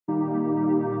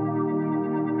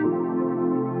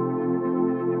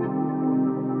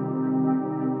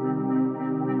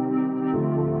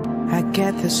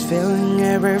get this feeling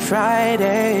every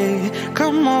Friday.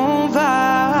 Come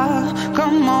over,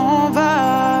 come over.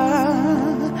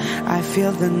 I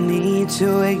feel the need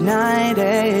to ignite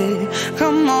it.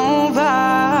 Come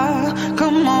over,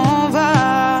 come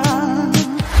over.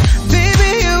 Baby,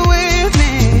 you're with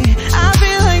me. I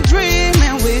feel like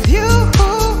dreaming with you.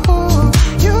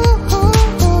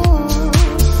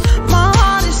 My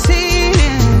heart is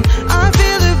beating. I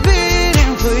feel it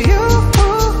beating for you.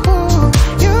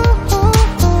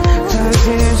 'Cause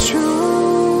it's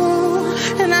true,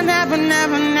 and I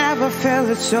never feel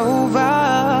it's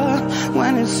over.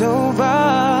 When it's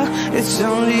over, it's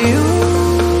only you.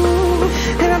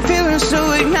 And I'm feeling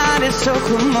so ignited, so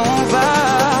come over,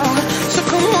 so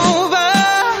come over.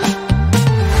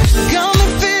 Got me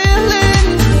feeling,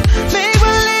 make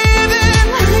believing.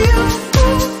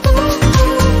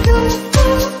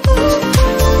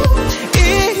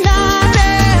 Ignite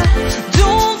it,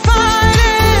 don't fight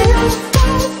it.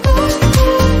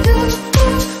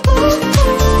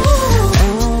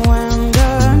 And when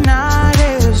the night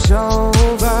is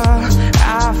over,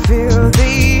 I feel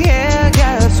the air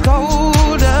gets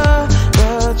colder,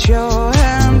 but your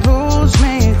hand pulls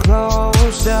me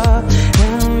closer,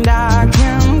 and I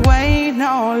can't wait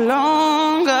no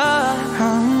longer.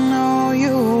 I know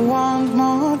you want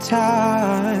more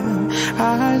time,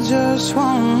 I just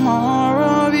want more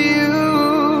of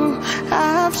you.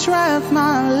 I've trapped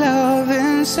my love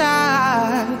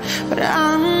inside, but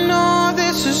I know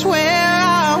this is where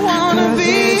I wanna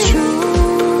be. It's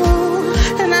true,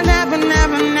 and I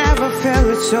never feel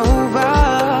it's over.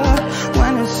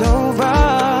 When it's over,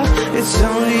 it's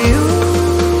only you.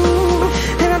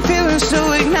 And I'm feeling so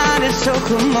ignited, so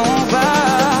come over,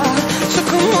 so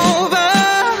come over.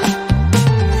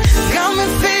 Got me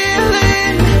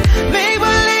feeling, make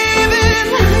believing.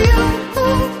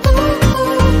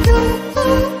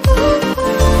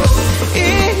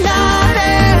 Ignite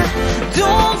it,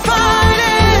 don't fight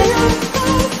it.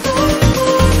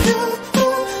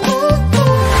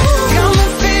 Got me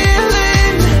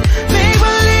feeling, make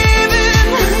believing.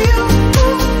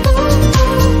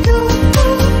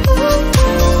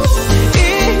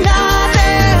 Ignite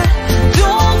it,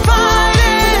 don't fight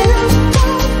it.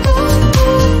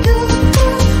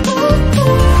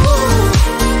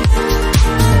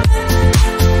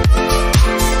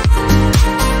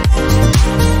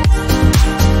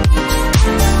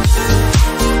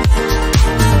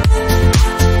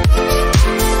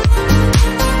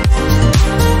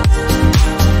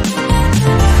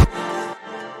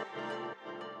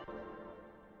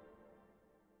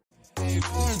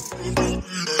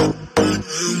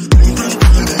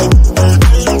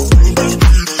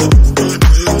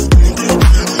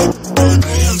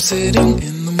 I'm sitting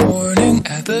in the morning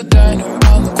at the diner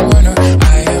on the corner.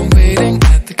 I am waiting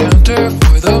at the counter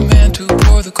for the man to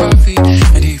pour the coffee,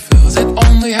 and he fills it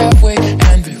only halfway.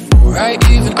 And before I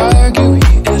even argue,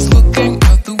 he is looking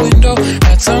out the window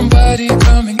at somebody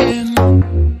coming in.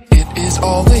 It is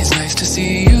always nice to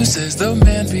see you, says the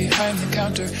man behind the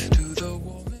counter to the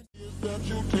woman. That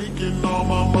you taking all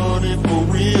my money for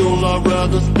real? I'd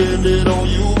rather spend it on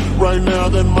you right now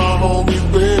than my homie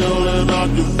Bill. And I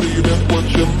can see that's what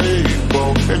you're made for.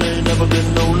 And ain't never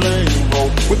been no lame, ho.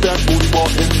 With that booty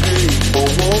walking paid for.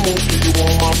 Won't move till you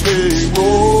on my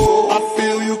payroll. I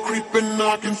feel you creeping,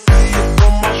 I can see it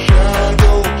from my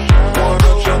shadow.